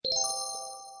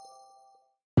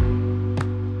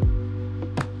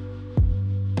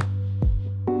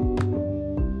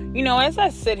As I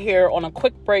sit here on a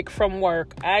quick break from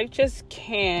work, I just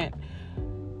can't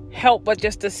help but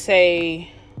just to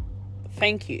say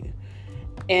thank you.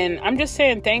 And I'm just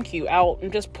saying thank you out.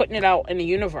 I'm just putting it out in the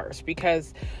universe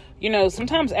because,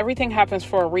 sometimes everything happens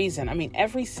for a reason. I mean,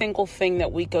 every single thing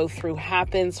that we go through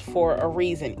happens for a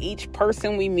reason. Each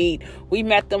person we meet, we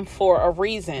met them for a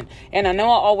reason. And I know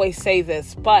I always say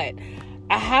this, but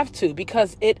I have to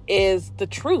because it is the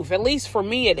truth. At least for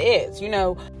me, it is.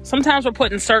 Sometimes we're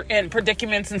put in certain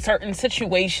predicaments and certain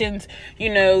situations,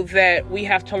 that we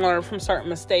have to learn from certain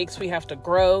mistakes. We have to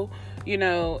grow,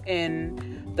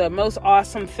 and the most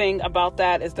awesome thing about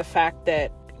that is the fact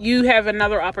that you have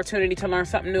another opportunity to learn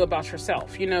something new about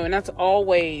yourself, and that's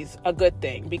always a good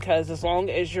thing because as long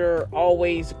as you're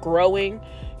always growing,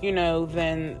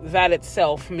 then that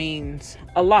itself means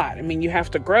a lot. I mean, you have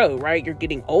to grow, right? You're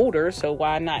getting older, so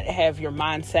why not have your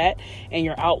mindset and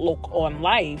your outlook on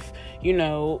life,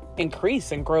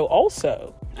 increase and grow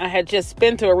also. I had just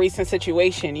been through a recent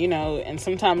situation, and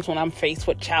sometimes when I'm faced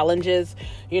with challenges,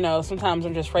 sometimes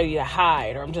I'm just ready to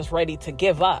hide or I'm just ready to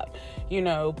give up,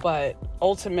 but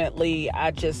ultimately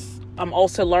I'm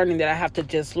also learning that I have to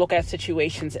just look at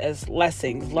situations as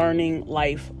lessons, learning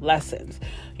life lessons,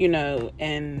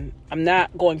 and I'm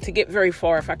not going to get very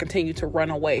far if I continue to run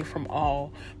away from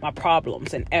all my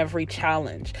problems and every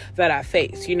challenge that I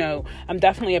face. I'm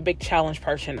definitely a big challenge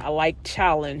person. I like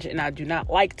challenge and I do not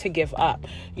like to give up,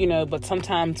 but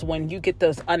sometimes when you get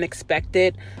those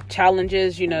unexpected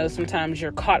challenges, sometimes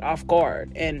you're caught off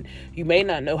guard and you may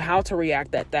not know how to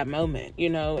react at that moment,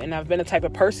 and I've been a type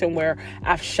of person where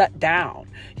I've shut down,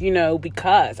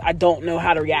 because I don't know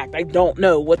how to react. I don't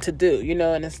know what to do,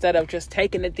 and instead of just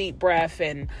taking a deep breath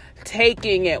and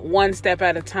taking it one step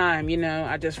at a time,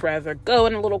 I just rather go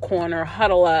in a little corner,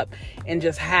 huddle up and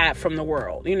just hide from the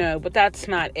world, but that's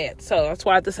not it. So that's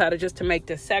why I decided just to make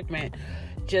this segment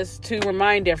just to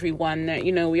remind everyone that,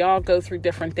 we all go through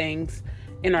different things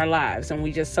in our lives. And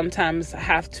we just sometimes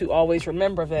have to always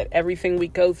remember that everything we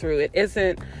go through, it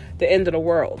isn't the end of the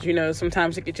world.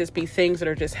 Sometimes it could just be things that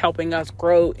are just helping us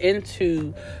grow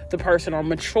into the person or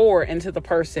mature into the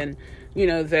person,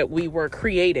 that we were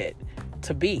created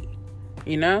to be,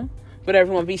 But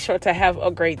everyone, be sure to have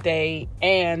a great day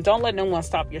and don't let no one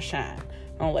stop your shine.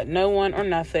 Don't let no one or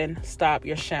nothing stop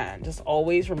your shine. Just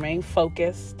always remain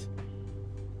focused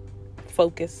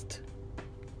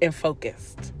and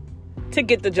focused to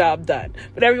get the job done.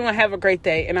 But everyone have a great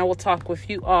day and I will talk with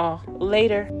you all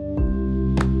later.